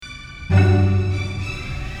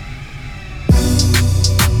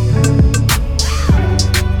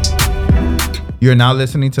You're now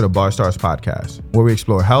listening to the Bar Stars podcast, where we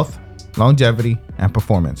explore health, longevity, and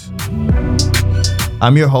performance.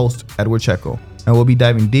 I'm your host, Edward Checo, and we'll be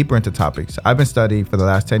diving deeper into topics I've been studying for the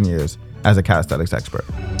last 10 years as a calisthenics expert.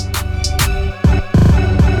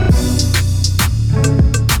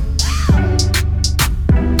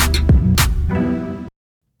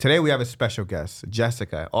 Today we have a special guest,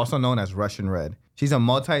 Jessica, also known as Russian Red. She's a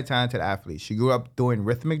multi-talented athlete. She grew up doing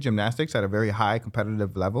rhythmic gymnastics at a very high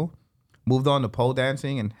competitive level, moved on to pole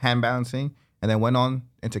dancing and hand balancing, and then went on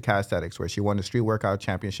into calisthenics, where she won the street workout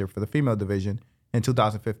championship for the female division in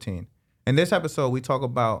 2015. In this episode, we talk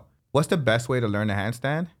about what's the best way to learn a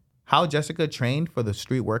handstand, how Jessica trained for the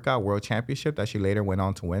street workout world championship that she later went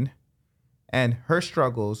on to win, and her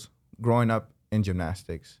struggles growing up in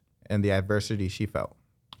gymnastics and the adversity she felt.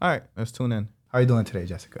 All right, let's tune in. How are you doing today,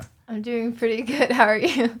 Jessica? I'm doing pretty good. How are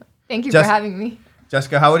you? Thank you for having me.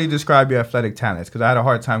 Jessica, how would you describe your athletic talents? Because I had a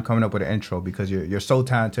hard time coming up with an intro because you're so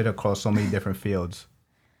talented across so many different fields.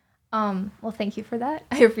 Well, thank you for that.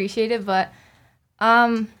 I appreciate it. But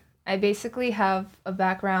I basically have a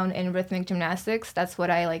background in rhythmic gymnastics. That's what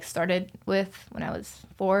I started with when I was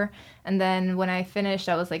 4. And then when I finished,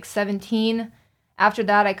 I was 17. After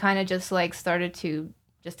that, I kind of just started to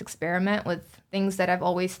just experiment with things that I've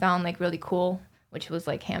always found really cool, which was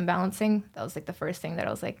hand balancing. That was the first thing that I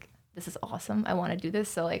was this is awesome. I want to do this.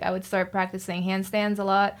 So I would start practicing handstands a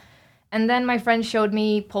lot. And then my friend showed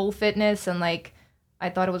me pole fitness, and I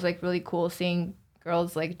thought it was really cool seeing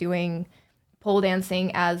girls doing pole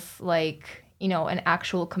dancing as an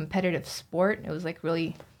actual competitive sport. It was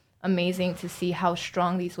really amazing to see how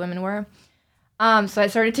strong these women were. So I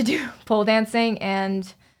started to do pole dancing,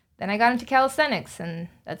 and then I got into calisthenics, and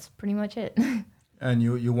that's pretty much it. And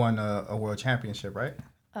you won a world championship, right?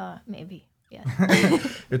 Maybe. Yeah.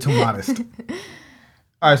 You're too modest.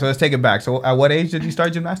 All right, so let's take it back. So at what age did you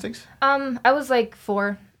start gymnastics? I was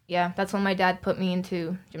 4. Yeah, that's when my dad put me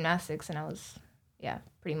into gymnastics, and I was,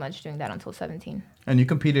 pretty much doing that until 17. And you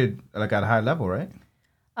competed at a high level, right?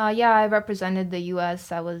 Yeah, I represented the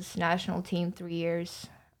U.S. I was national team 3 years.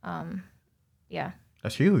 Yeah.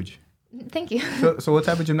 That's huge. Thank you. So what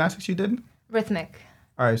type of gymnastics you did? Rhythmic.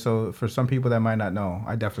 All right, so for some people that might not know,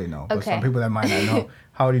 I definitely know, but Okay. some people that might not know,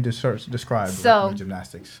 how would you describe rhythmic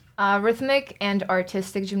gymnastics? Rhythmic and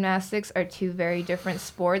artistic gymnastics are two very different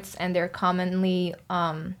sports, and they're commonly,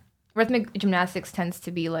 rhythmic gymnastics tends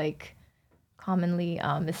to be commonly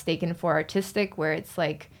mistaken for artistic, where it's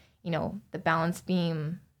the balance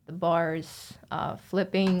beam, the bars,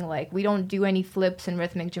 flipping. We don't do any flips in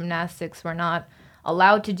rhythmic gymnastics. We're not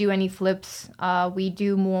allowed to do any flips. We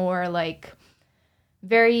do more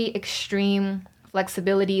very extreme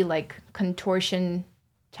flexibility, contortion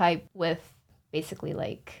type, with basically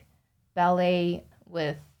ballet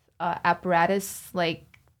with apparatus. Wow,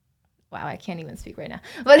 I can't even speak right now.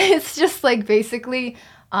 But it's just basically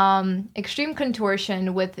extreme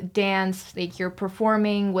contortion with dance. You're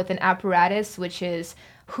performing with an apparatus, which is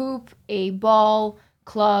hoop, a ball,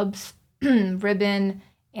 clubs, ribbon,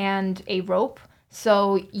 and a rope.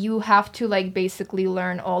 So you have to basically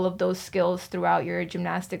learn all of those skills throughout your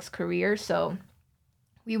gymnastics career. So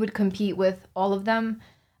we would compete with all of them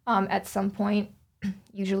at some point.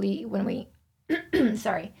 Usually when we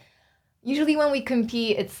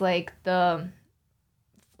compete, it's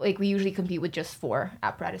we usually compete with just 4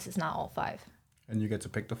 apparatuses, not all 5. And you get to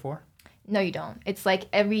pick the 4? No, you don't. It's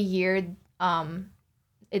every year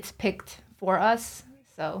it's picked for us.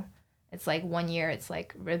 So it's 1 year it's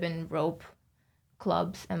ribbon, rope,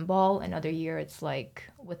 clubs, and ball. Another year it's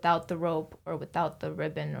without the rope or without the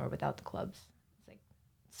ribbon or without the clubs. It's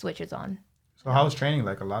switches on. So how was training?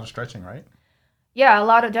 A lot of stretching, right?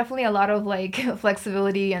 Yeah, definitely a lot of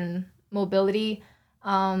flexibility and mobility.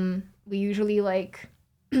 We usually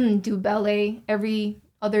do ballet every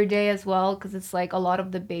other day as well, because it's a lot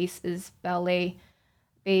of the base is ballet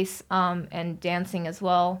base, and dancing as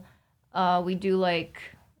well. We do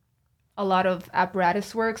a lot of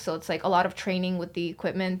apparatus work, so it's a lot of training with the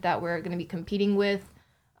equipment that we're going to be competing with.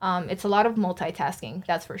 It's a lot of multitasking,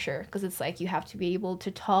 that's for sure, because it's you have to be able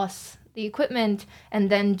to toss the equipment and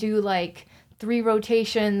then do 3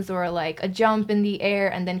 rotations or a jump in the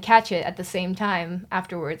air and then catch it at the same time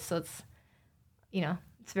afterwards. So it's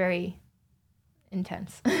it's very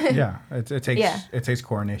intense. Yeah, it takes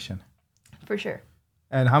coordination. For sure.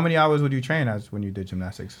 And how many hours would you train when you did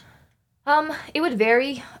gymnastics? It would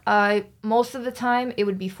vary. Most of the time it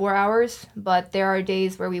would be 4 hours, but there are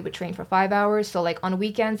days where we would train for 5 hours. So on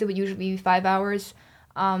weekends it would usually be 5 hours,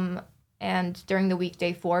 and during the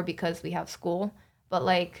weekday 4, because we have school. But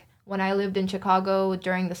when I lived in Chicago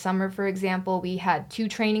during the summer, for example, we had 2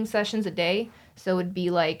 training sessions a day. So it would be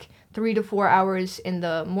like 3 to 4 hours in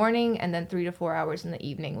the morning and then 3 to 4 hours in the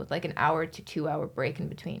evening with like an hour to 2 hour break in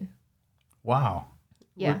between. Wow.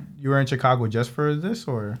 Yeah. You were in Chicago just for this,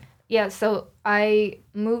 or? Yeah, so I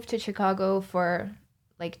moved to Chicago for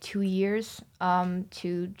like 2 years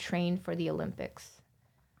to train for the Olympics.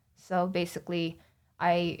 So basically,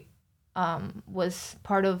 I was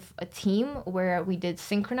part of a team where we did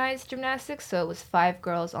synchronized gymnastics. So it was 5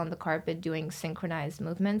 girls on the carpet doing synchronized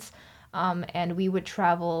movements. And we would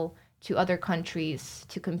travel to other countries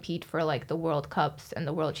to compete for like the World Cups and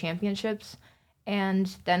the World Championships.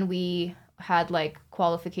 And then we had like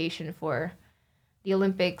qualification for the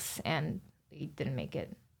Olympics and we didn't make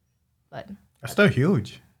it. But That's still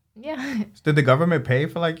huge. yeah. Did the government pay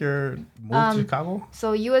for like your move to Um, Chicago?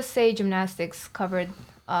 So USA Gymnastics covered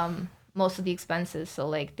most of the expenses. So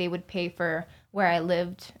like they would pay for where I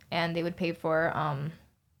lived, and they would pay for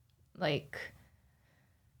like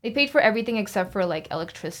they paid for everything except for like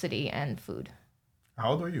electricity and food.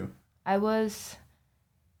 How old were you? I was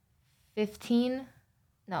 15,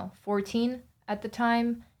 no, 14 at the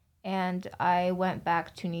time, and I went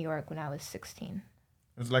back to New York when I was 16.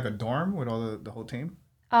 It was like a dorm with all the whole team.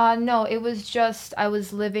 No, it was just I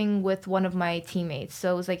was living with one of my teammates.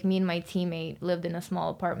 So it was like me and my teammate lived in a small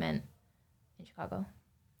apartment in Chicago.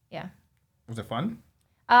 Yeah. Was it fun?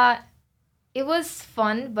 Uh, it was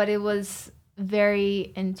fun, but it was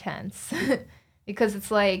very intense because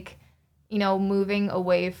it's like, moving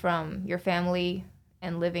away from your family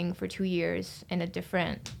and living for 2 years in a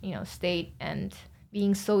different, state and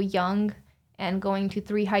being so young and going to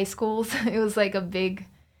 3 high schools. It was like a big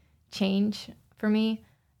change for me.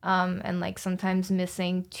 And like sometimes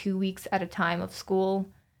missing 2 weeks at a time of school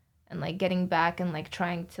and like getting back and like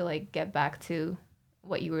trying to like get back to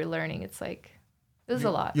what you were learning. It's like, it was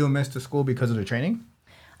a lot. You missed the school because of the training?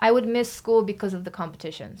 I would miss school because of the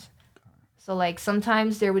competitions. So like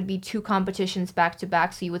sometimes there would be 2 competitions back to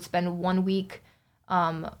back. So you would spend 1 week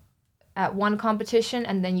at one competition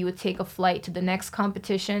and then you would take a flight to the next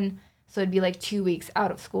competition. So it'd be like 2 weeks out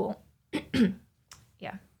of school.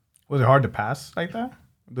 Yeah. Was it hard to pass like that?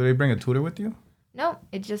 Do they bring a tutor with you? No,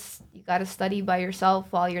 it just, you got to study by yourself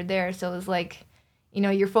while you're there. So it was like,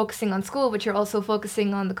 you're focusing on school, but you're also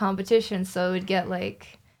focusing on the competition. So it would get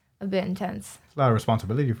like a bit intense. It's a lot of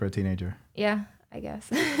responsibility for a teenager. Yeah, I guess.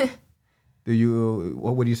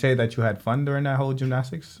 What would you say that you had fun during that whole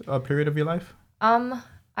gymnastics period of your life?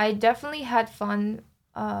 I definitely had fun.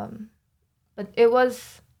 But it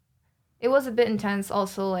was a bit intense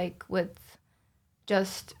also, like with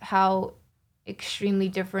just how extremely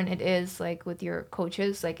different it is, like with your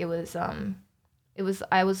coaches. Like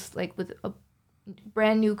I was like with a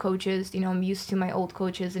brand new coaches. I'm used to my old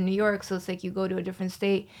coaches in New York, so it's like you go to a different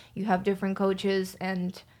state, you have different coaches,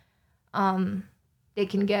 and they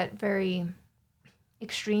can get very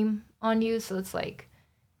extreme on you. So it's like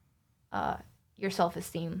your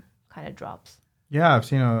self-esteem kind of drops. Yeah, I've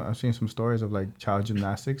seen some stories of like child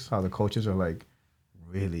gymnastics, how the coaches are like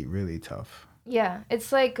really, really tough. Yeah,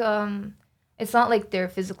 it's like it's not like they're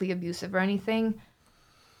physically abusive or anything.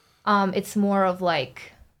 It's more of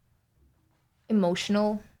like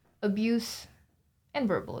emotional abuse and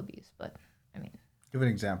verbal abuse, but I mean, Give an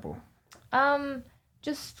example.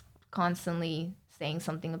 just constantly saying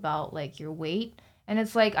something about like your weight, and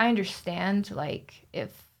it's like I understand like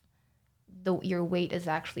if your weight is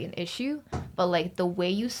actually an issue, but like the way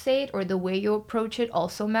you say it or the way you approach it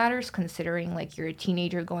also matters, considering like you're a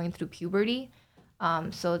teenager going through puberty.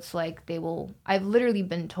 So it's like I've literally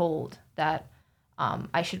been told that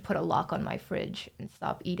I should put a lock on my fridge and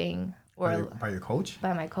stop eating, or By your coach?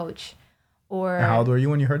 by my coach, And how or old were you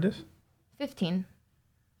when you heard this? 15.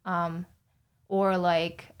 Or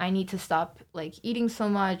like I need to stop like eating so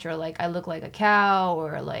much, or like I look like a cow,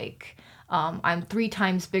 or like I'm 3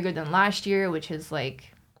 times bigger than last year, which is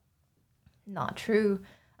like not true.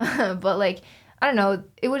 But like I don't know,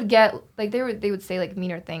 it would get like they would say like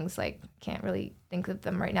meaner things, like can't really think of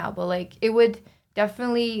them right now, but like it would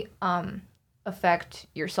definitely affect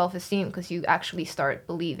your self-esteem because you actually start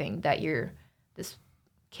believing that you're this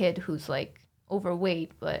kid who's like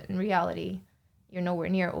overweight, but in reality you're nowhere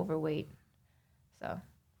near overweight. So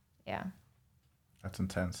yeah. That's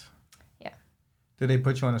intense. Yeah. Did they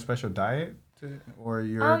put you on a special diet, or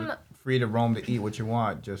you're free to roam to eat what you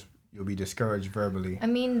want? Just you'll be discouraged verbally. I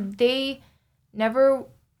mean, they never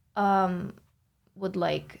would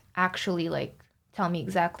like actually like tell me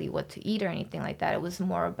exactly what to eat or anything like that. It was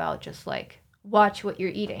more about just like watch what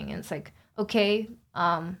you're eating, and it's like okay,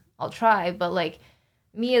 I'll try, but like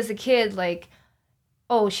me as a kid, like,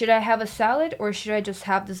 oh, should I have a salad or should I just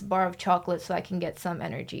have this bar of chocolate so I can get some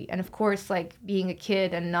energy? And of course, like being a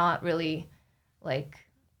kid and not really like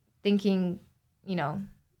thinking, you know,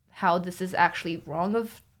 how this is actually wrong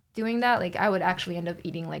of doing that, like I would actually end up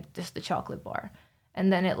eating like just the chocolate bar.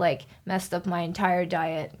 And then it like messed up my entire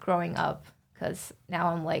diet growing up because now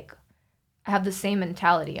I'm like, I have the same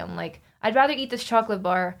mentality. I'm like, I'd rather eat this chocolate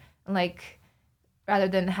bar like rather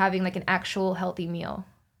than having like an actual healthy meal.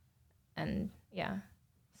 And yeah,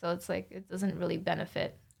 so it's like it doesn't really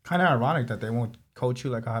benefit. Kind of ironic that they won't coach you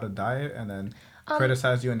like how to diet and then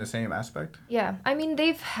criticize you in the same aspect. Yeah, I mean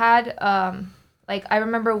they've had like I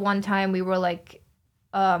remember one time we were like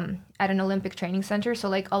at an Olympic training center. So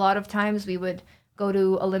like a lot of times we would go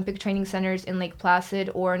to Olympic training centers in Lake Placid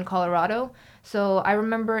or in Colorado. So I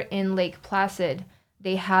remember in Lake Placid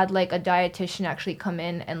they had like a dietitian actually come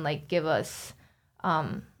in and like give us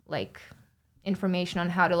like information on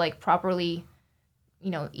how to like properly,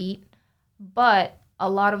 eat. But a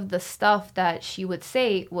lot of the stuff that she would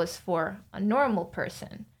say was for a normal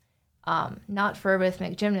person, not for a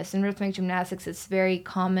rhythmic gymnast. In rhythmic gymnastics, it's very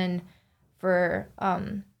common for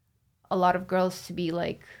a lot of girls to be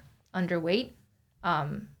like underweight,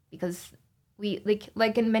 because we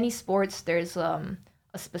like in many sports there's a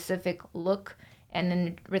specific look, and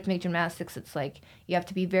in rhythmic gymnastics it's like you have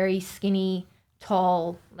to be very skinny,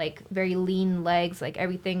 tall, like very lean legs, like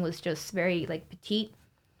everything was just very like petite.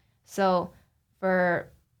 So for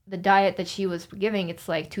the diet that she was giving, it's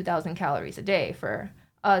like 2,000 calories a day. For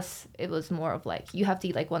us, it was more of like you have to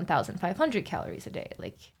eat like 1,500 calories a day.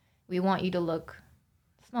 Like we want you to look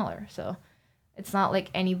smaller. So it's not like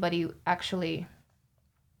anybody actually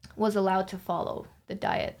was allowed to follow the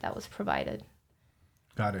diet that was provided.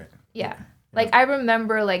 Got it. Yeah. Like I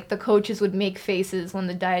remember like the coaches would make faces when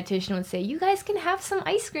the dietitian would say, "You guys can have some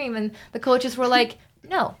ice cream." And the coaches were like,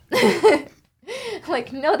 "No."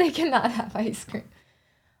 Like, no, they cannot have ice cream.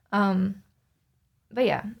 But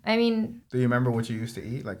yeah, I mean. Do you remember what you used to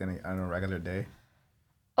eat like on a regular day?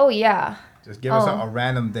 Oh yeah. Just give us a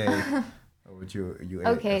random day. What you ate.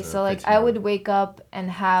 Okay, so like I would wake up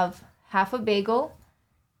and have half a bagel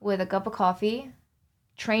with a cup of coffee,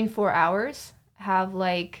 train 4 hours, have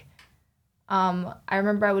like, I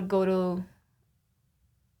remember I would go to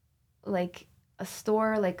like a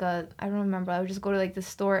store, like I don't remember, I would just go to like the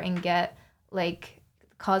store and get like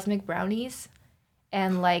cosmic brownies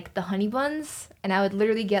and like the honey buns, and I would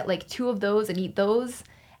literally get like 2 of those and eat those,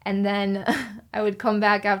 and then I would come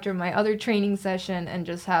back after my other training session and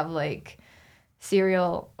just have like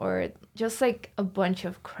cereal or just like a bunch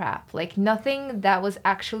of crap, like nothing that was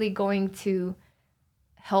actually going to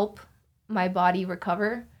help my body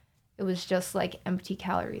recover. It was just like empty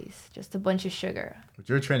calories, just a bunch of sugar. But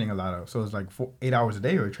you're training a lot of, so it's like 8 hours a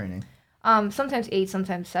day you're training. Sometimes 8,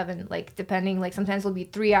 sometimes 7, like depending, like sometimes it'll be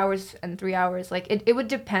 3 hours and 3 hours. Like it would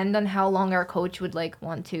depend on how long our coach would like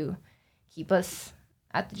want to keep us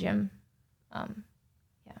at the gym. Yeah.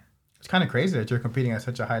 It's kind of crazy that you're competing at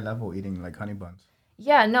such a high level eating like honey buns.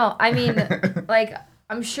 Yeah, no, I mean, like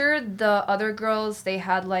I'm sure the other girls, they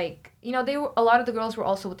had like, they were, a lot of the girls were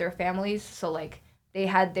also with their families, so like they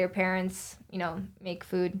had their parents, make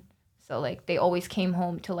food. So like they always came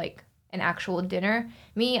home to like an actual dinner.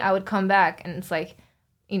 Me, I would come back and it's like,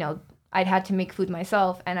 I'd had to make food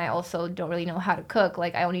myself, and I also don't really know how to cook.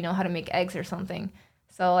 Like I only know how to make eggs or something.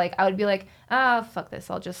 So like I would be like, fuck this.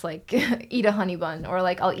 I'll just like eat a honey bun, or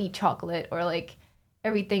like I'll eat chocolate, or like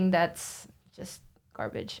everything that's just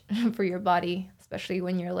garbage for your body, especially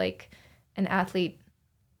when you're like an athlete.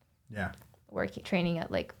 Yeah. Training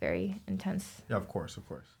at like very intense. Yeah, of course.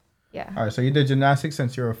 Yeah. All right, so you did gymnastics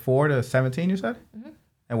since you were 4 to 17, you said? Mm-hmm.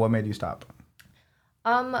 And what made you stop?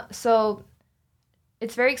 So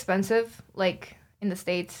it's very expensive, like in the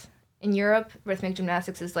States. In Europe, rhythmic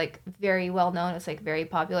gymnastics is like very well known. It's like very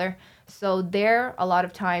popular. So there, a lot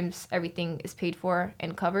of times everything is paid for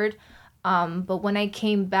and covered. But when I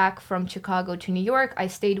came back from Chicago to New York, I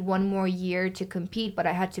stayed 1 more year to compete, but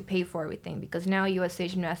I had to pay for everything because now USA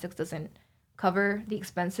Gymnastics doesn't cover the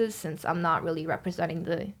expenses since I'm not really representing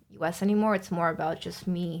the US anymore. It's more about just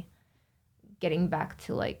me getting back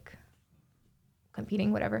to like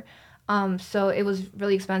competing, whatever. So it was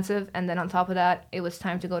really expensive, and then on top of that, it was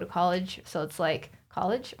time to go to college. So it's like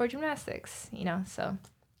college or gymnastics, so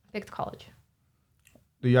I picked college.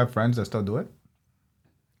 Do you have friends that still do it?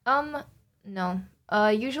 No.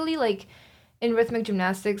 Usually like in rhythmic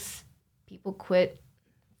gymnastics, people quit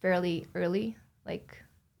fairly early. Like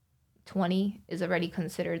 20 is already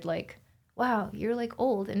considered like, wow, you're like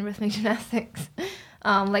old in rhythmic gymnastics.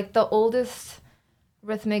 Like the oldest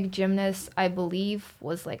rhythmic gymnast, I believe,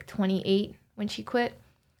 was like 28 when she quit.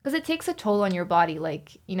 because it takes a toll on your body.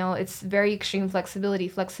 Like, you know, it's very extreme flexibility.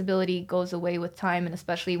 Flexibility goes away with time, and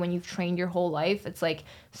especially when you've trained your whole life, it's like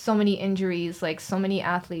so many injuries, like so many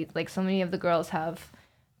athletes, like so many of the girls have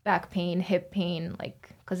back pain, hip pain, like,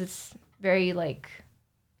 because it's very, like,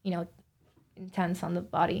 you know, intense on the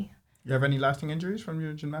body. You have any lasting injuries from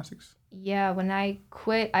your gymnastics? Yeah, when I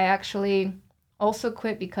quit, I actually also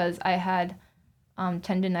quit because I had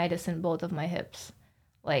tendonitis in both of my hips.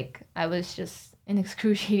 Like, I was just in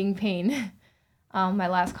excruciating pain. My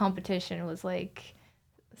last competition was like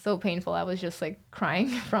so painful. I was just like crying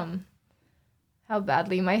from how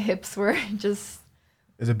badly my hips were. Just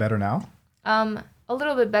Is it better now? a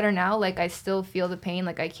little bit better now. Like, I still feel the pain.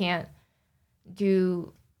 Like, I can't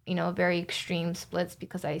do, you know, very extreme splits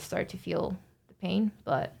because I start to feel the pain,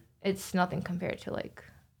 but it's nothing compared to like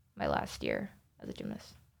my last year as a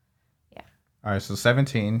gymnast. Yeah. All right, so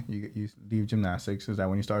 17, you leave gymnastics. Is that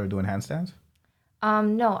when you started doing handstands?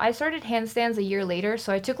 No, I started handstands a year later,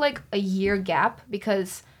 so I took like a year gap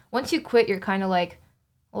because once you quit, you're kind of like,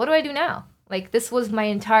 what do I do now? Like, this was my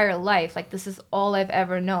entire life. Like, this is all I've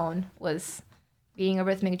ever known was being a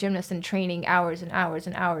rhythmic gymnast and training hours and hours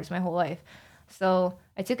and hours my whole life. So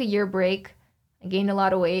I took a year break. I gained a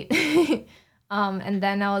lot of weight. And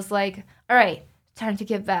then I was like, all right, time to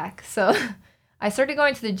get back. So I started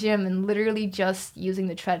going to the gym and literally just using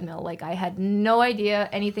the treadmill. Like, I had no idea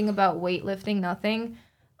anything about weightlifting, nothing.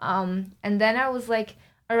 And then I was like,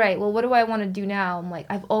 all right, well, what do I want to do now? I'm like,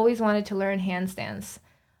 I've always wanted to learn handstands.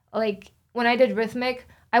 Like, when I did rhythmic,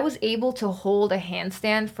 I was able to hold a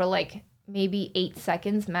handstand for like maybe 8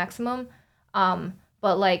 seconds maximum.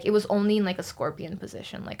 But like, it was only in like a scorpion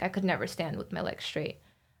position. Like, I could never stand with my legs straight.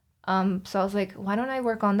 So I was like, why don't I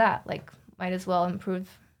work on that? Like, might as well improve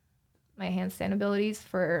my handstand abilities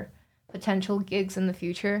for potential gigs in the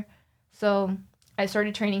future. So I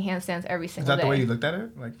started training handstands every Is single that the way day. you looked at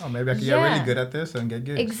it? Like, oh, maybe I could get really Yeah, good at this and get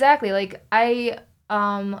gigs. exactly. Like, I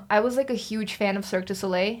was like a huge fan of Cirque du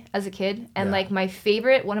Soleil as a kid, and Yeah. like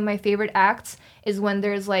one of my favorite acts is when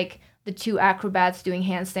there's like the two acrobats doing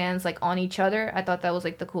handstands like on each other. I thought that was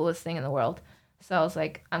like the coolest thing in the world. So I was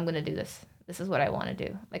like, I'm gonna do this. This is what I want to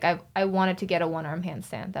do. Like, I wanted to get a one arm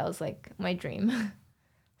handstand. That was like my dream.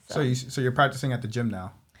 So you're practicing at the gym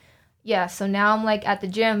now. Yeah, so now I'm like at the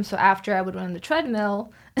gym. So after I would run the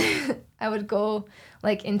treadmill, I would go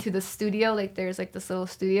like into the studio. Like, there's like this little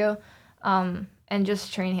studio, and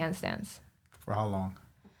just train handstands. For how long?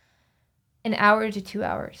 An hour to 2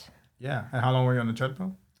 hours. Yeah. And how long were you on the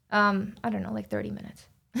treadmill? I don't know, like 30 minutes.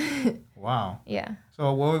 Wow. Yeah.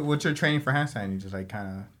 So what's your training for handstand? You just like kind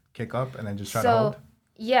of kick up and then just try to So, hold?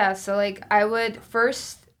 yeah, so like I would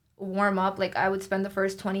first warm up. Like, I would spend the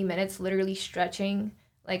first 20 minutes literally stretching,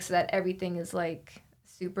 like, so that everything is like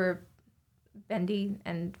super bendy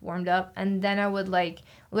and warmed up. And then I would like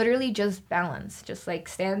literally just balance, just like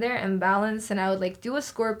stand there and balance. And I would like do a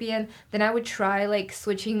scorpion. Then I would try like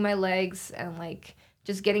switching my legs and like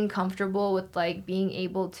just getting comfortable with like being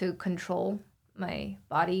able to control my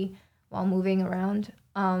body while moving around.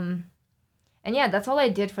 And yeah, that's all I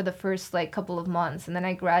did for the first like couple of months. And then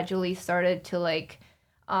I gradually started to like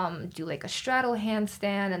do like a straddle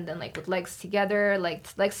handstand, and then like with legs together. Like,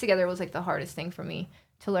 legs together was like the hardest thing for me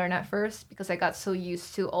to learn at first because I got so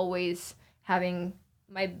used to always having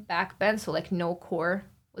my back bent, so like no core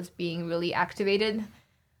was being really activated.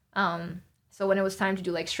 So when it was time to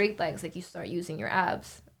do like straight legs, like, you start using your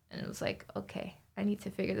abs, and it was like, okay, I need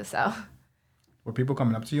to figure this out. Were people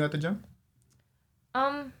coming up to you at the gym?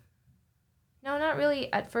 Um, no, not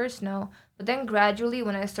really at first, no. But then gradually,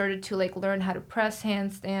 when I started to like learn how to press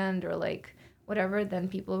handstand or like whatever, then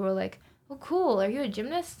people were like, "Oh, cool! Are you a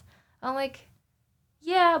gymnast?" I'm like,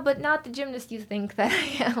 "Yeah, but not the gymnast you think that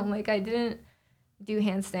I am." Like, I didn't do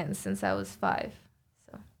handstands since I was 5.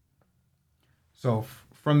 So So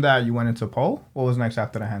from that, you went into pole? What was next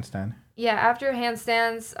after the handstand? yeah, after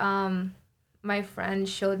handstands, my friend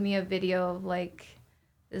showed me a video of like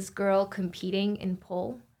this girl competing in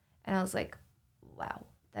pole, and I was like, wow,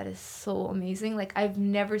 that is so amazing. Like, I've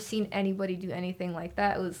never seen anybody do anything like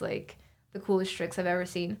that. It was like the coolest tricks I've ever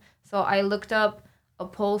seen. So I looked up a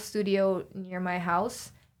pole studio near my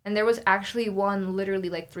house, and there was actually one literally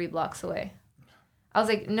like 3 blocks away. I was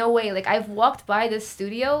like, no way. Like, I've walked by this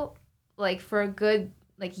studio like for a good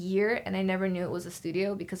like year, and I never knew it was a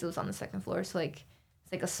studio because it was on the second floor. So like,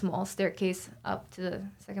 it's like a small staircase up to the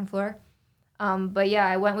second floor. But yeah,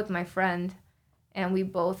 I went with my friend, and we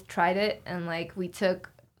both tried it, and like we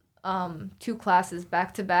took 2 classes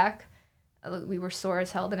back to back. We were sore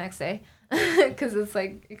as hell the next day because it's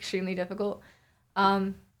like extremely difficult.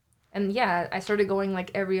 And yeah, I started going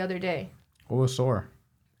like every other day. What was sore?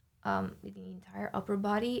 the entire upper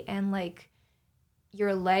body and like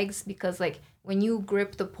your legs, because like when you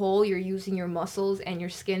grip the pole, you're using your muscles and your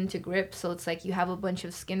skin to grip. So it's like you have a bunch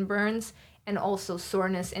of skin burns and also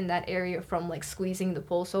soreness in that area from like squeezing the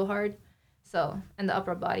pole so hard. So, and the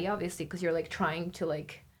upper body, obviously, because you're like trying to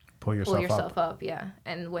like Pull pull yourself yourself up. up. Yeah.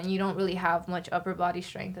 And when you don't really have much upper body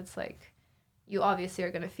strength, it's like you obviously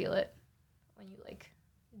are going to feel it when you like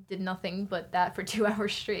did nothing but that for 2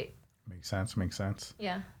 hours straight. Makes sense. Makes sense.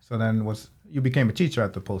 Yeah. So then, you became a teacher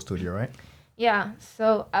at the pole studio, right? Yeah.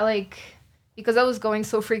 So I like, because I was going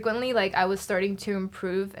so frequently, like I was starting to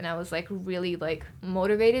improve and I was like really like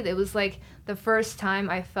motivated. It was like the first time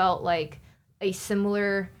I felt like a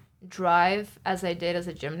similar drive as I did as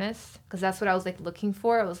a gymnast, because that's what I was like looking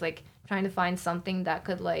for. I was like trying to find something that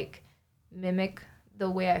could like mimic the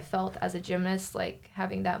way I felt as a gymnast, like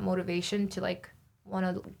having that motivation to like want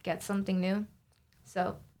to get something new.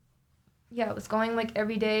 So yeah, I was going like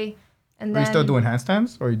every day, and Are you still then doing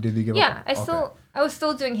handstands, or did you give up? yeah, Okay. I was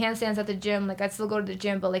still doing handstands at the gym. Like I'd still go to the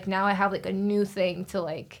gym, but like now I have like a new thing to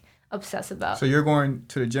like obsess about. So you're going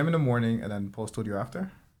to the gym in the morning and then pole studio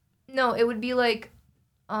after? No, it would be like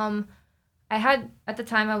um I had at the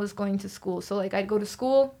time I was going to school. So like I'd go to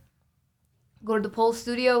school, go to the pole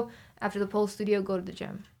studio, after the pole studio go to the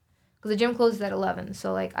gym. Cuz the gym closes at 11.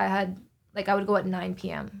 So like I would go at 9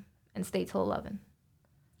 p.m. and stay till 11.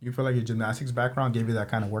 You feel like your gymnastics background gave you that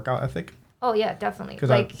kind of workout ethic? Oh yeah, definitely. Because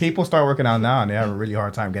Like people start working out now and they have a really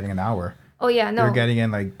hard time getting an hour. oh yeah, no. You're getting in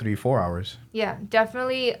like 3-4 hours. Yeah,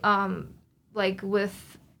 definitely. Like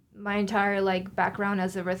with my entire like background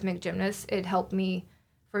as a rhythmic gymnast, it helped me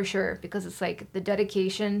for sure, because it's like the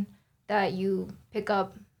dedication that you pick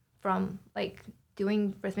up from like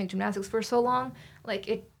doing rhythmic gymnastics for so long, like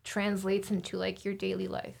it translates into like your daily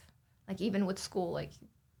life. Like even with school, like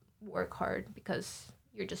you work hard because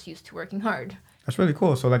you're just used to working hard. That's really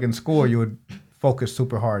cool. So like in school, you would focus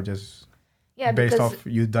super hard just Yeah, based because off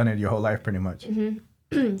you've done it your whole life pretty much.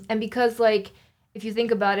 and because like if you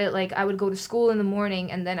think about it, like I would go to school in the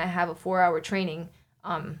morning and then I have a 4 hour training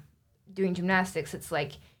doing gymnastics. It's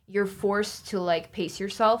like you're forced to like pace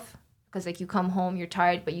yourself, because like you come home, you're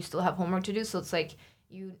tired, but you still have homework to do. So it's like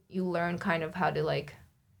you learn kind of how to like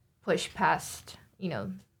push past,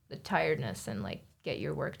 the tiredness and like get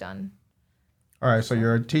your work done. All right, so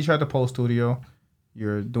you're a teacher at the pole studio.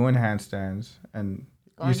 You're doing handstands, and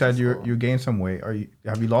Going you to said school. you gained some weight.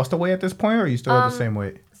 Have you lost the weight at this point, or are you still at the same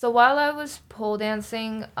weight? So while I was pole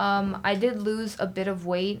dancing, I did lose a bit of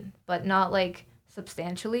weight, but not like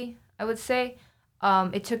substantially, I would say.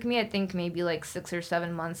 It took me, I think, maybe like 6 or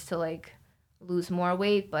 7 months to like lose more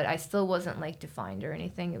weight, but I still wasn't like defined or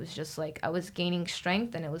anything. It was just like I was gaining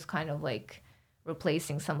strength and it was kind of like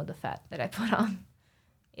replacing some of the fat that I put on.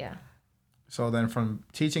 Yeah. So then, from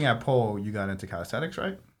teaching at pole, you got into calisthenics,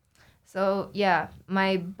 right? So yeah,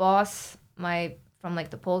 my boss, my from like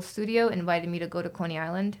the pole studio, invited me to go to Coney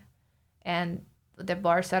Island, and the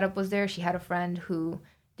bar setup was there. She had a friend who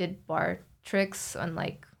did bar tricks, and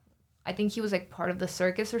like I think he was like part of the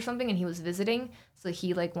circus or something, and he was visiting, so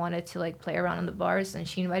he like wanted to like play around in the bars, and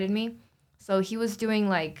she invited me. So he was doing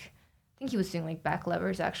like, I think he was doing like back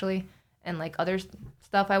levers actually, and like other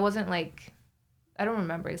stuff. I don't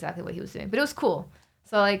remember exactly what he was doing, but it was cool.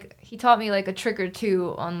 So like he taught me like a trick or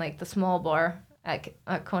two on like the small bar at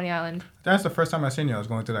Coney Island. That's the first time I seen you. I was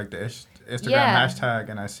going through like the Instagram Yeah. hashtag,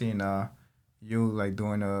 and I seen you like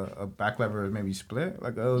doing a back lever maybe split.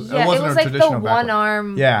 Like it Yeah, it wasn't was a like the traditional back one lever.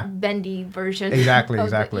 arm Yeah. bendy version. Exactly, of it.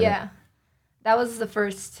 exactly. Yeah. That was the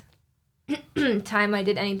first time I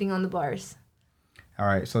did anything on the bars. All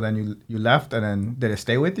right, so then you left, and then did it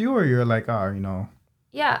stay with you, or you're like,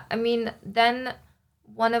 Yeah, I mean, then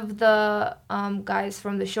one of the guys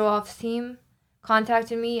from the show offs team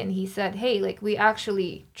contacted me and he said, hey, like we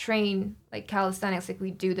actually train like calisthenics, like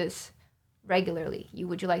we do this regularly.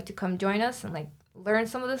 Would you like to come join us and like learn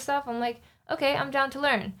some of this stuff? I'm like, okay, I'm down to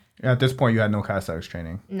learn. at this point you had no calisthenics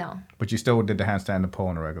training, No. but you still did the handstand, the pole,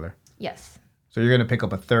 and the regular. Yes. So you're gonna pick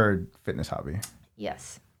up a third fitness hobby.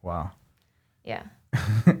 Yes. Wow. Yeah.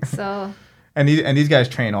 So And these guys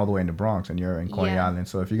train all the way in the Bronx, and you're in Coney Yeah. Island.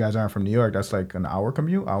 So if you guys aren't from New York, that's like an hour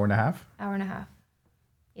commute, hour and a half. hour and a half.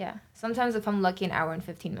 Yeah. Sometimes if I'm lucky, an hour and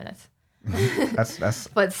 15 minutes. That's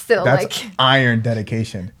But still, that's like, iron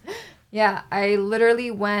dedication. yeah, I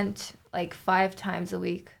literally went like 5 times a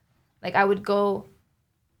week. Like I would go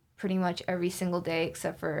pretty much every single day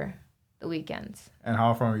except for the weekends. And how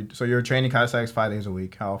often are you? So you're training calisthenics 5 days a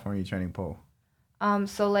week. How often are you training pole?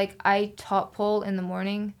 So like I taught pole in the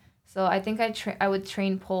morning. So I think I would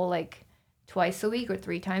train pole like twice a week or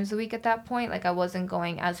 3 times a week at that point. Like I wasn't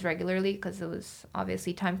going as regularly because it was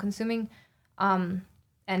obviously time consuming. And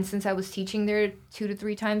And since I was teaching there 2 to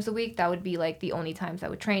 3 times a week, that would be like the only times I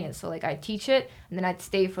would train it. So like I'd teach it and then I'd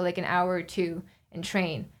stay for like an hour or two and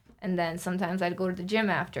train. And then sometimes I'd go to the gym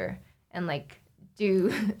after and like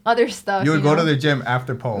do other stuff. You would go to the gym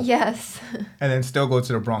after pole. Yes. And then still go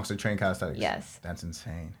to the Bronx to train calisthenics. Yes. That's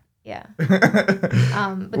insane. Yeah.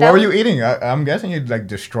 But what were you eating? I'm guessing you're like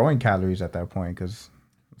destroying calories at that point because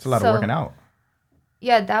it's a lot of working out.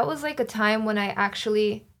 Yeah, that was like a time when I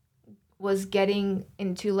actually was getting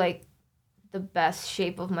into like the best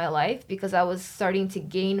shape of my life because I was starting to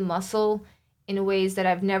gain muscle in ways that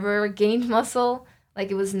I've never gained muscle.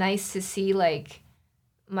 Like it was nice to see like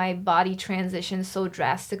my body transition so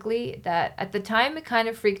drastically that at the time it kind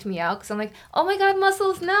of freaked me out because I'm like, oh my God,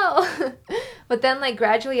 muscles, no. But then like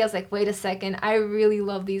gradually I was like, wait a second, I really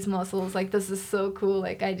love these muscles. Like this is so cool.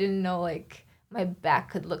 Like I didn't know like my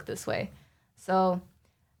back could look this way. So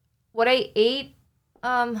what I ate,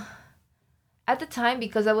 at the time,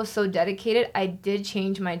 because I was so dedicated, I did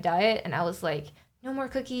change my diet and I was like, no more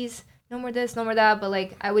cookies, no more this, no more that. But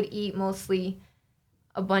like I would eat mostly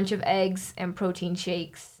a bunch of eggs and protein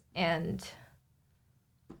shakes and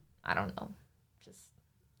I don't know.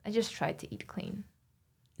 I just tried to eat clean.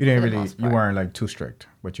 You didn't really, you weren't like too strict,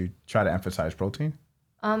 but you try to emphasize protein?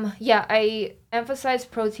 Yeah, I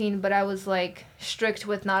emphasized protein, but I was like strict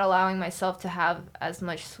with not allowing myself to have as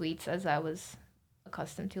much sweets as I was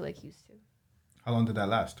accustomed to, like used to. How long did that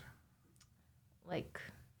last? Like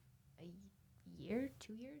a year,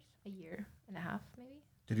 2 years, a year and a half, maybe.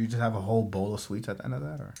 Did you just have a whole bowl of sweets at the end of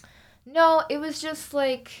that, or? No, it was just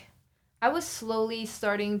like I was slowly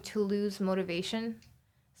starting to lose motivation.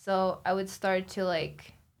 So I would start to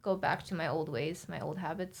like go back to my old ways, my old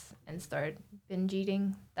habits, and start binge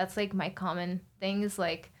eating. That's like my common thing is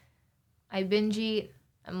like I binge eat.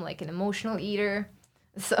 I'm like an emotional eater.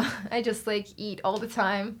 So I just like eat all the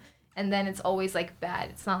time. And then it's always like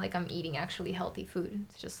bad. It's not like I'm eating actually healthy food.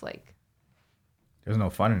 It's just like there's no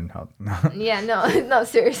fun in health. Yeah, no,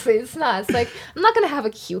 seriously, it's not. It's like I'm not gonna have a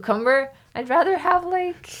cucumber. I'd rather have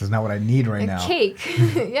like this is not what I need right now. Cake.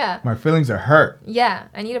 Yeah. My feelings are hurt. Yeah,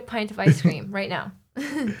 I need a pint of ice cream right now.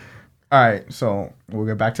 All right, so we'll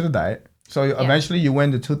get back to the diet. So eventually you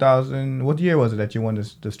win the 2000. What year was it that you won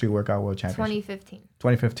the Street Workout World Championship? 2015.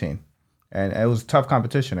 2015. And it was tough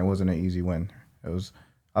competition. It wasn't an easy win. It was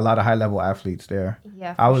a lot of high level athletes there.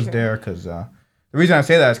 Yeah, I was there because the reason I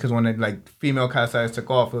say that is because when like female calisthenics took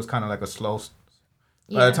off, it was kind of like a slow.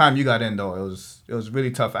 By the time you got in, though, it was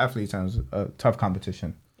really tough athletes and it was a tough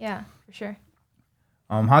competition. Yeah, for sure.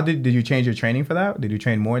 How did you change your training for that? Did you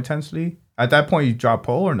train more intensely? At that point, you dropped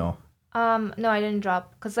pole or no? No, I didn't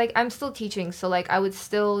drop because like I'm still teaching, so like I would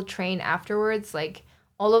still train afterwards. Like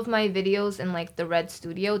all of my videos in like the Red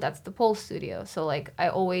Studio, that's the pole studio. So like I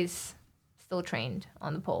always still trained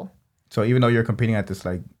on the pole. So even though you're competing at this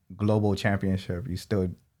like global championship, you still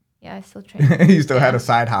I still train. You still had a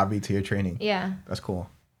side hobby to your training. Yeah. That's cool.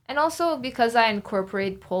 And also because I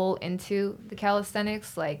incorporate pole into the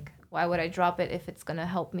calisthenics, like why would I drop it if it's gonna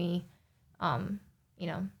help me, in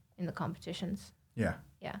the competitions? Yeah.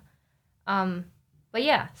 Yeah. But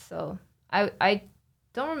yeah, so I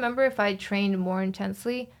don't remember if I trained more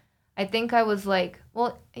intensely. I think I was like,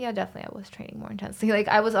 well, yeah, definitely I was training more intensely. Like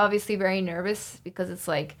I was obviously very nervous because it's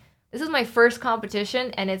like, this is my first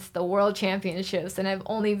competition and it's the World Championships and I've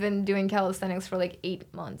only been doing calisthenics for like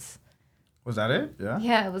 8 months. Was that it? Yeah.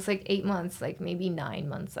 Yeah, it was like 8 months, like maybe 9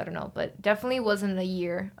 months, I don't know, but definitely wasn't a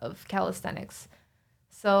year of calisthenics.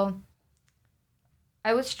 So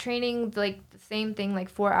I was training like the same thing, like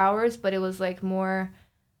 4 hours, but it was like more,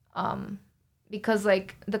 because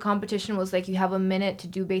like the competition was like you have a minute to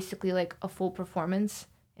do basically like a full performance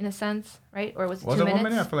in a sense, right? Or was it 2 minutes? 1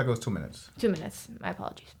 minute? I feel like it was 2 minutes. 2 minutes. My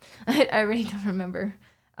apologies. I really don't remember.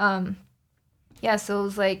 Yeah, so it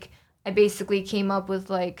was like I basically came up with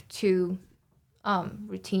like 2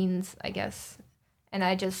 routines, I guess, and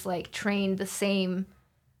I just like trained the same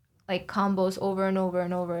like combos over and over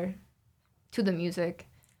and over to the music.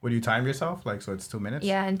 Would you time yourself like so it's 2 minutes?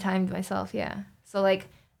 Yeah, and timed myself. Yeah, so like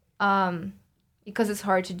because it's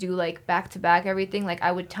hard to do like back to back everything, like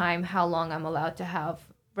I would time how long I'm allowed to have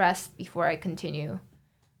rest before I continue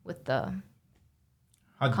with the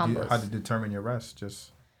combos. How did you determine your rest?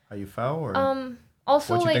 Just how you fell, or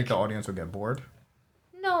also what you like, think the audience would get bored?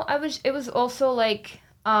 No, it was also like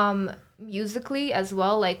musically as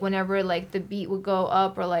well, like whenever like the beat would go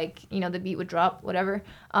up or like the beat would drop, whatever,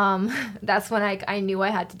 that's when I knew I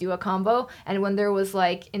had to do a combo. And when there was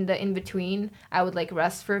like in between, I would like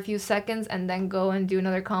rest for a few seconds and then go and do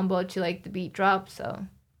another combo to like the beat drop. So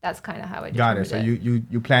that's kind of how I got it. So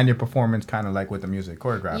you plan your performance kind of like with the music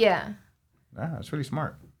choreographed. Yeah, that's really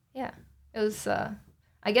smart. yeah, it was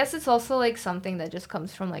I guess it's also like something that just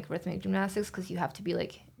comes from like rhythmic gymnastics because you have to be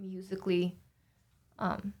like musically,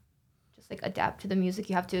 um, just like adapt to the music.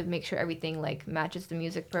 You have to make sure everything like matches the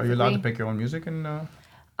music Are you allowed to perfectly. pick your own music? And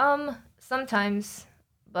Sometimes,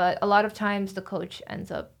 but a lot of times the coach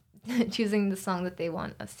ends up choosing the song that they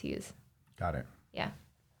want us to use. got it. Yeah.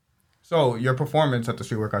 So your performance at the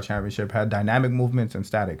Street Workout Championship had dynamic movements and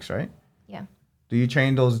statics, right? Yeah. Do you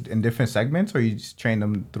train those in different segments, or you just train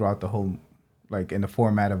them throughout the whole, like in the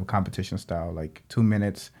format of a competition style, like 2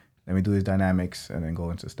 minutes, let me do these dynamics, and then go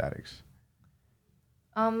into statics?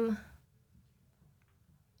 Um,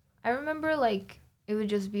 I remember like it would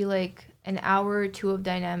just be like an hour or two of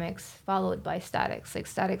dynamics followed by statics. Like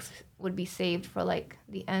statics would be saved for like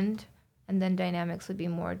the end, and then dynamics would be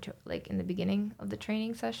more to, like in the beginning of the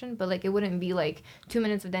training session. But like it wouldn't be like 2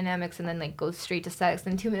 minutes of dynamics and then like go straight to statics,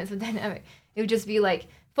 then 2 minutes of dynamic. It would just be like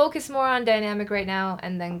focus more on dynamic right now,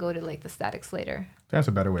 and then go to like the statics later. That's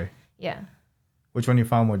a better way. Yeah. Which one you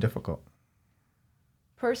found more difficult?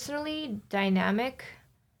 Personally, dynamic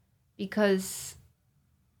because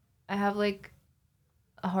I have like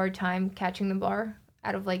a hard time catching the bar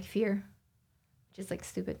out of like fear, which is like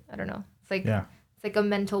stupid. I don't know. Yeah. It's like a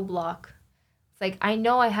mental block. It's like I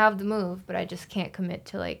know I have the move, but I just can't commit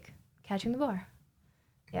to like catching the bar.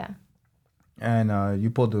 Yeah. And you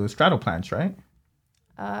pulled the straddle planche, right?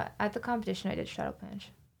 At the competition, I did straddle planche.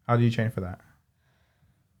 How do you train for that?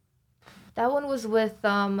 That one was with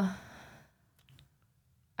I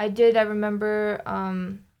did. I remember.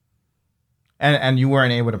 And you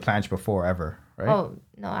weren't able to planche before ever, right? Oh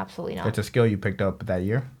no, absolutely not. It's a skill you picked up that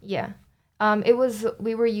year. Yeah. It was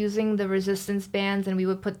we were using the resistance bands and we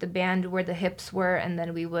would put the band where the hips were and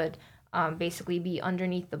then we would basically be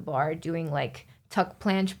underneath the bar doing like tuck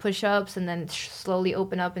planche push-ups and then slowly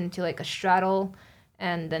open up into like a straddle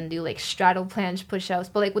and then do like straddle planche push-ups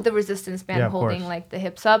but like with the resistance band Yeah, of holding course. like the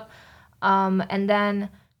hips up. And then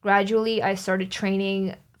gradually I started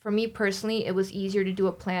training. For me personally, it was easier to do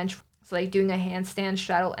a planche. So like doing a handstand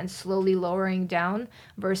straddle and slowly lowering down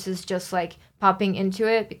versus just like popping into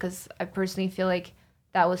it because I personally feel like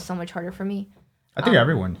that was so much harder for me. I think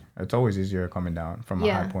everyone. It's always easier coming down from a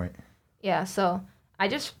Yeah. high point. Yeah, so I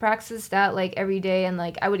just practiced that like every day and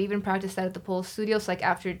like I would even practice that at the pole studio. So like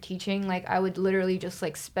after teaching, like I would literally just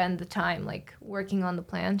like spend the time like working on the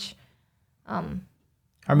planche. How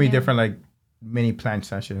many Yeah. different like mini planche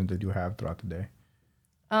sessions did you have throughout the day?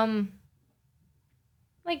 Um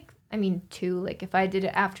like I mean two, like if I did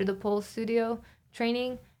it after the pole studio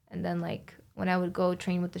training and then like when I would go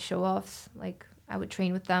train with the show offs, like I would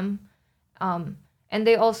train with them. And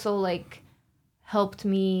they also like helped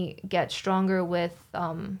me get stronger with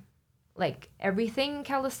like everything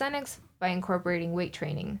calisthenics by incorporating weight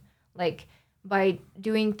training. Like by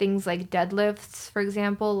doing things like deadlifts, for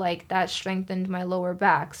example, like that strengthened my lower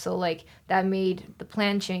back. So like that made the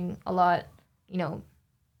planching a lot, you know,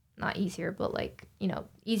 not easier, but like, you know,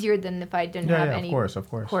 easier than if I didn't have Yeah, any of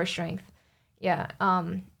course. core strength. Yeah.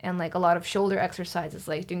 And like a lot of shoulder exercises,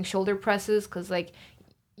 like doing shoulder presses, because like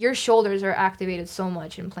your shoulders are activated so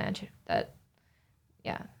much in planche that,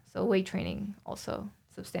 yeah. So weight training also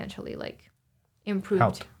substantially like improved.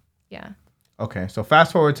 Helped. Yeah. Okay, so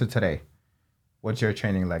fast forward to today. What's your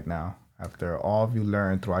training like now after all of you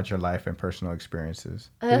learned throughout your life and personal experiences?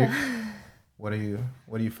 What do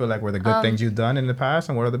you feel like were the good things you've done in the past,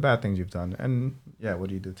 and what are the bad things you've done? And yeah, what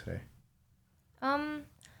do you do today?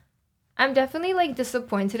 I'm definitely like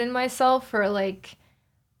disappointed in myself for like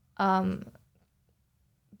um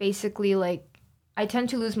basically like I tend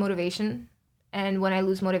to lose motivation and when I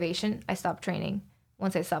lose motivation, I stop training.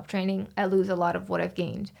 Once I stop training, I lose a lot of what I've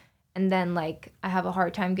gained. And then like I have a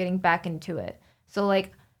hard time getting back into it. So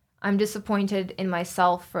like I'm disappointed in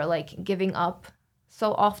myself for like giving up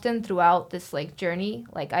so often throughout this like journey.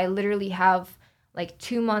 Like I literally have like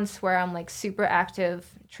 2 months where I'm like super active,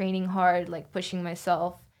 training hard, like pushing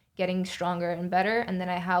myself, getting stronger and better. And then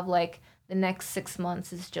I have like the next 6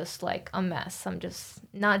 months is just like a mess. I'm just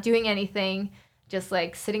not doing anything, just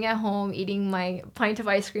like sitting at home, eating my pint of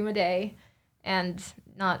ice cream a day, and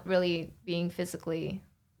not really being physically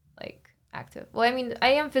like active. Well, I mean, I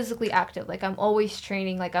am physically active. Like I'm always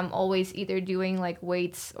training. Like I'm always either doing like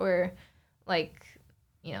weights or like,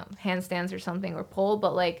 you know, handstands or something or pole.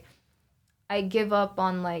 But like I give up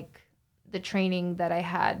on like the training that I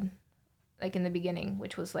had like in the beginning,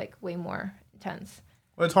 which was like way more intense.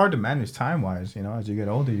 Well, it's hard to manage time wise. As you get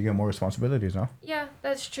older, you get more responsibilities, no? Yeah,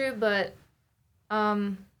 that's true, but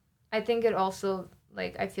I think it also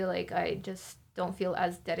like I feel like I just don't feel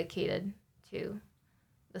as dedicated to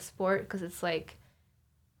the sport because it's like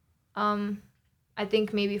I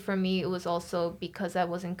think maybe for me it was also because I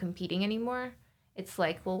wasn't competing anymore it's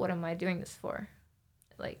like, well, what am I doing this for?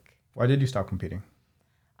 Like, Why did you stop competing?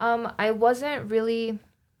 I wasn't really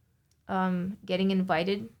getting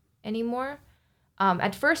invited anymore.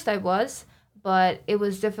 At first I was, but it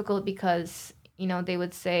was difficult because, they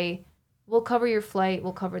would say, we'll cover your flight,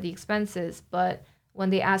 we'll cover the expenses. But when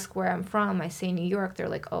they ask where I'm from, I say New York, they're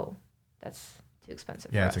like, oh, that's too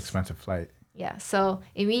expensive. Yeah, for it's us. expensive flight. Yeah, so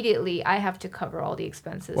immediately I have to cover all the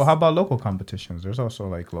expenses. Well, how about local competitions? There's also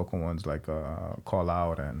like local ones like Call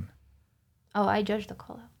Out and. Oh, I judge the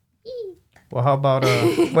call out. Well, how about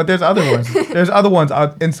but there's other ones. There's other ones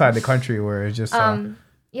out inside the country where it's just.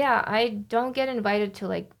 Yeah, I don't get invited to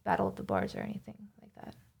like Battle of the Bars or anything like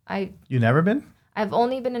that. You never been? I've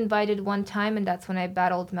only been invited one time, and that's when I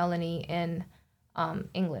battled Melanie in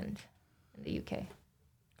England, in the UK.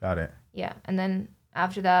 Got it. Yeah, and then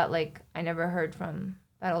after that, like, I never heard from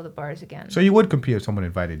Battle of the Bars again. So you would compete if someone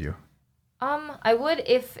invited you? I would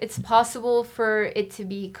if it's possible for it to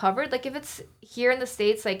be covered. Like, if it's here in the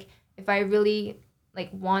States, like, if I really, like,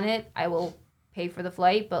 want it, I will pay for the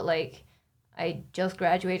flight. But, like, I just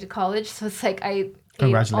graduated college, so it's like I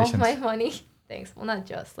paid all my money. Thanks. Well, not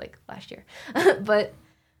just, like, last year. But,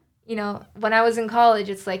 when I was in college,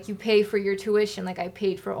 it's like you pay for your tuition. Like, I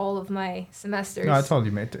paid for all of my semesters. No, I told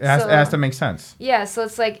you, mate. It has to make sense. Yeah, so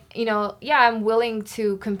it's like, I'm willing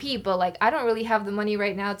to compete, but, like, I don't really have the money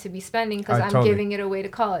right now to be spending because I'm giving it away to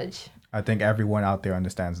college. I think everyone out there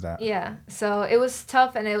understands that. Yeah, so it was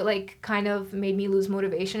tough, and it, like, kind of made me lose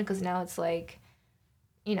motivation because now it's like,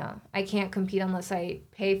 I can't compete unless I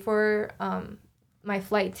pay for my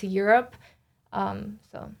flight to Europe.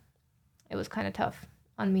 So it was kind of tough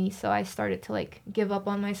on me. So I started to like give up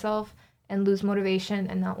on myself and lose motivation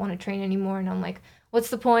and not want to train anymore. And I'm like, what's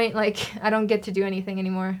the point? Like, I don't get to do anything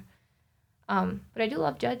anymore. But I do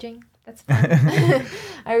love judging. That's fun.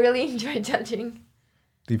 I really enjoy judging.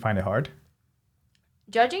 Do you find it hard?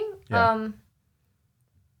 Judging? Yeah.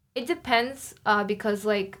 It depends because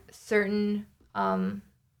like certain not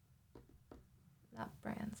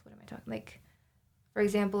brands, what am I talking? Like, for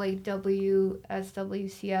example, like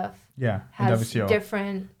WSWCF has WCO.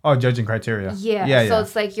 different judging criteria. So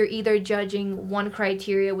it's like you're either judging one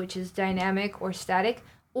criteria, which is dynamic or static,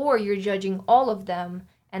 or you're judging all of them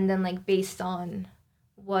and then like based on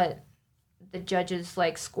what the judges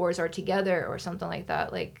like scores are together or something like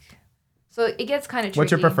that. Like, so it gets kind of tricky.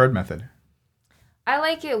 What's your preferred method? I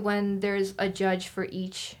like it when there's a judge for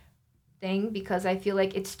each thing because I feel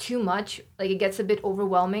like it's too much. Like, it gets a bit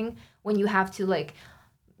overwhelming when you have to like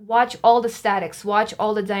watch all the statics, watch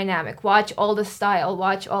all the dynamic, watch all the style,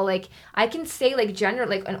 watch all like, I can say like general,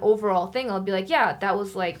 like an overall thing. I'll be like, yeah, that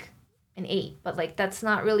was like an 8, but like that's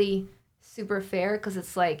not really super fair because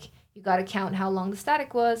it's like you got to count how long the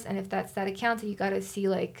static was, and if that static counted, you got to see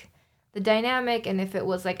like the dynamic and if it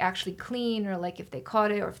was like actually clean or like if they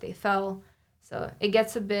caught it or if they fell. So it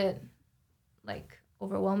gets a bit like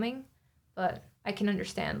overwhelming, but I can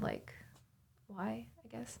understand like why, I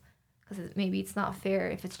guess. Because maybe it's not fair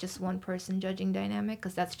if it's just one person judging dynamic,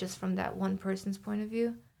 because that's just from that one person's point of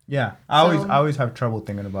view. Yeah, I always have trouble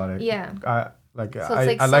thinking about it. Yeah. I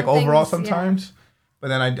like overall sometimes, but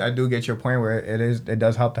then I do get your point where it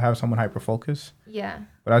does help to have someone hyper focus. Yeah.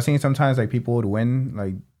 But I've seen sometimes like people would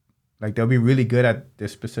win like they'll be really good at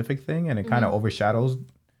this specific thing and it kind of overshadows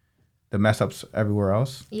the mess ups everywhere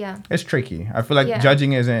else. Yeah. It's tricky. I feel like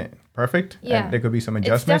judging isn't perfect. Yeah. And there could be some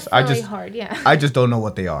adjustments. It's definitely hard. Yeah. I just don't know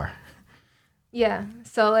what they are. Yeah.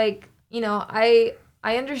 So like, I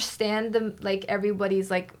understand the like everybody's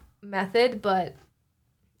like method, but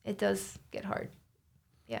it does get hard.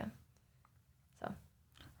 Yeah. So.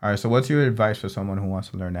 All right. So what's your advice for someone who wants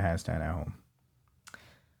to learn the handstand at home?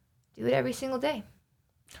 Do it every single day.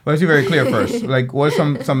 Well, let's be very clear first. Like, what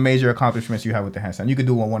are some major accomplishments you have with the handstand? You could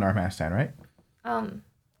do a one-arm handstand, right?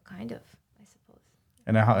 Kind of, I suppose.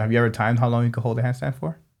 And then have you ever timed how long you could hold a handstand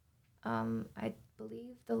for? I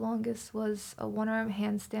believe the longest was a one-arm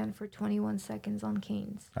handstand for 21 seconds on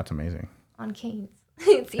canes. That's amazing. On canes.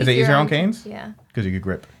 Is it easier on canes? Yeah. Because you could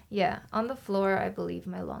grip. Yeah. On the floor, I believe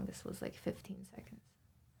my longest was like 15 seconds.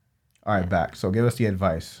 All right, back. So give us the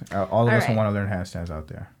advice. All of us who want to learn handstands out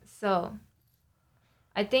there. So,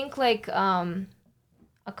 I think like a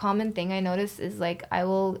common thing I notice is like I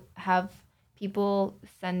will have people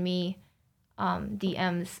send me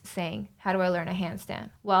DMs saying, how do I learn a handstand?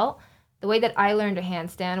 Well, the way that I learned a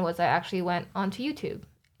handstand was I actually went onto YouTube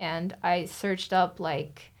and I searched up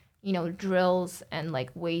like, drills and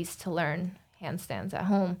like ways to learn handstands at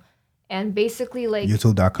home. And basically like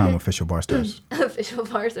YouTube.com official bar stars. Official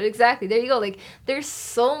bar stars. Exactly. There you go. Like there's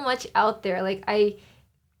so much out there. Like I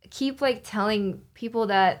keep like telling people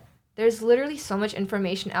that there's literally so much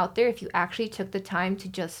information out there if you actually took the time to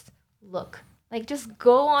just look. Like, just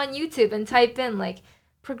go on YouTube and type in, like,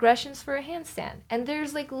 progressions for a handstand. And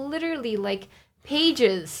there's, like, literally, like,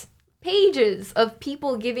 pages of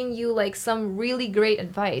people giving you, like, some really great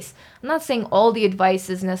advice. I'm not saying all the advice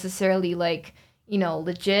is necessarily, like,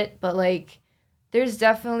 legit, but, like, there's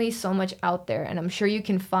definitely so much out there. And I'm sure you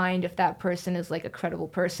can find if that person is, like, a credible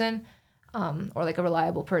person, or, like, a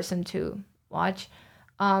reliable person to watch.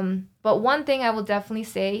 But one thing I will definitely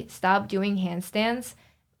say, stop doing handstands,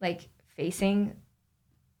 like, facing,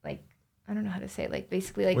 like, I don't know how to say it, like,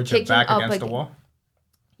 basically, like, with your kicking back up, against like, the wall.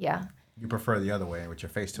 yeah. You prefer the other way with your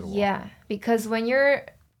face to the wall. Yeah, because when you're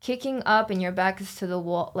kicking up and your back is to the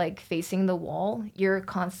wall, like, facing the wall, you're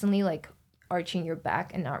constantly, like, arching your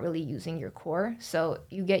back and not really using your core. So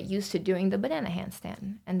you get used to doing the banana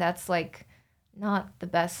handstand. And that's, like, not the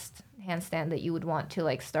best handstand that you would want to,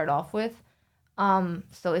 like, start off with.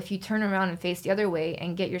 So if you turn around and face the other way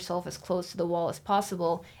and get yourself as close to the wall as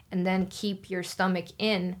possible, and then keep your stomach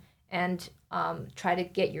in and try to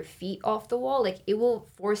get your feet off the wall, like, it will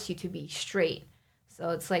force you to be straight. So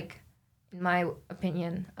it's, like, in my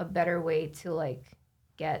opinion, a better way to, like,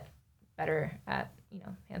 get better at,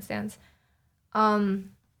 handstands. And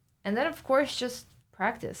then, of course, just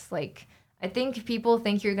practice. Like, I think people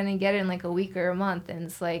think you're gonna get it in, like, a week or a month, and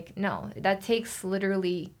it's like, no, that takes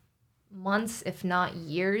literally months, if not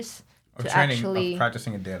years, Of to training, actually of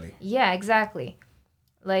practicing it daily. Yeah, exactly.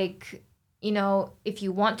 Like, if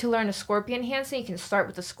you want to learn a scorpion handstand, you can start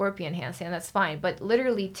with a scorpion handstand. That's fine. But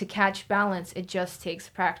literally, to catch balance, it just takes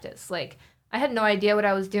practice. Like, I had no idea what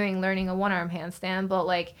I was doing learning a one-arm handstand, but,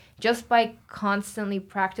 like, just by constantly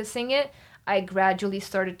practicing it, I gradually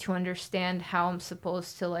started to understand how I'm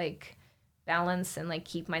supposed to, like, balance and, like,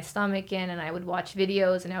 keep my stomach in. And I would watch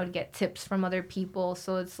videos and I would get tips from other people.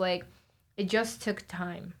 So it's like, it just took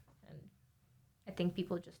time. And I think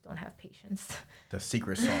people just don't have patience. The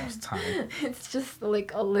secret sauce, time. It's just,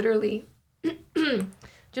 like, a literally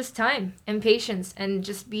just time and patience, and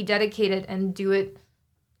just be dedicated and do it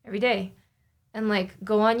every day. And, like,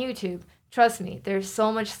 go on YouTube. Trust me, there's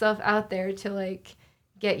so much stuff out there to, like,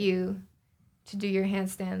 get you to do your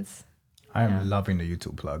handstands. I am loving the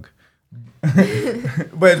YouTube plug.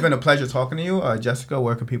 But it's been a pleasure talking to you. Jessica,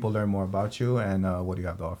 where can people learn more about you, and what do you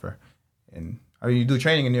have to offer? And you do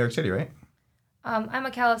training in New York City, right? I'm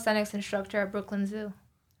a calisthenics instructor at Brooklyn Zoo.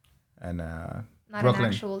 And Not Brooklyn.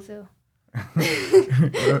 an actual zoo.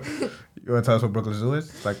 You want to tell us what Brooklyn Zoo is?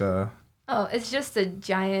 It's like a... Oh, it's just a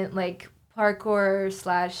giant, like, parkour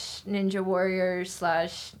 / ninja warrior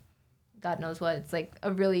 / God knows what. It's, like,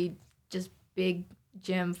 a really just big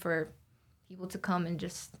gym for people to come and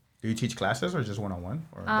just... Do you teach classes or just one-on-one?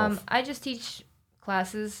 Or both? I just teach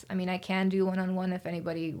classes. I mean, I can do one-on-one if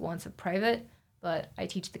anybody wants a private, but I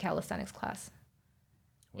teach the calisthenics class.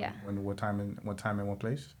 Yeah. What time and what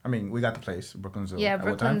place? I mean, we got the place, Brooklyn Zoo. Yeah, At what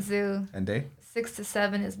Brooklyn time? Zoo. And day? 6 to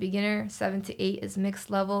 7 is beginner. 7 to 8 is mixed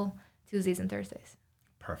level. Tuesdays and Thursdays.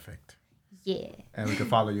 Perfect. Yeah. And we can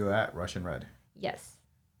follow you at Russian Red. Yes.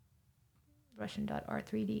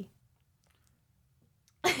 Russian.r3d.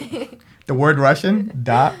 The word Russian,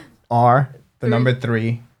 dot R, the number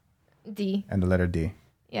 3, D. and the letter D.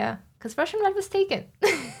 Yeah, because Russian Red was taken.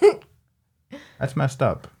 That's messed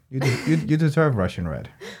up. You deserve Russian Red.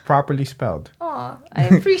 Properly spelled. Aw, I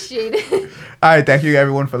appreciate it. All right, thank you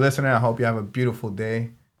everyone for listening. I hope you have a beautiful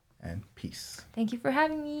day, and peace. Thank you for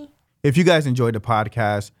having me. If you guys enjoyed the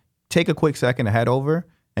podcast, take a quick second to head over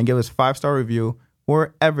and give us a 5-star review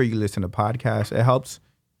wherever you listen to podcasts. It helps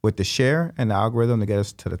with the share and the algorithm to get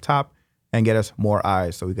us to the top and get us more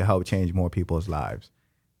eyes so we can help change more people's lives.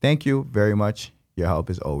 Thank you very much. Your help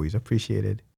is always appreciated.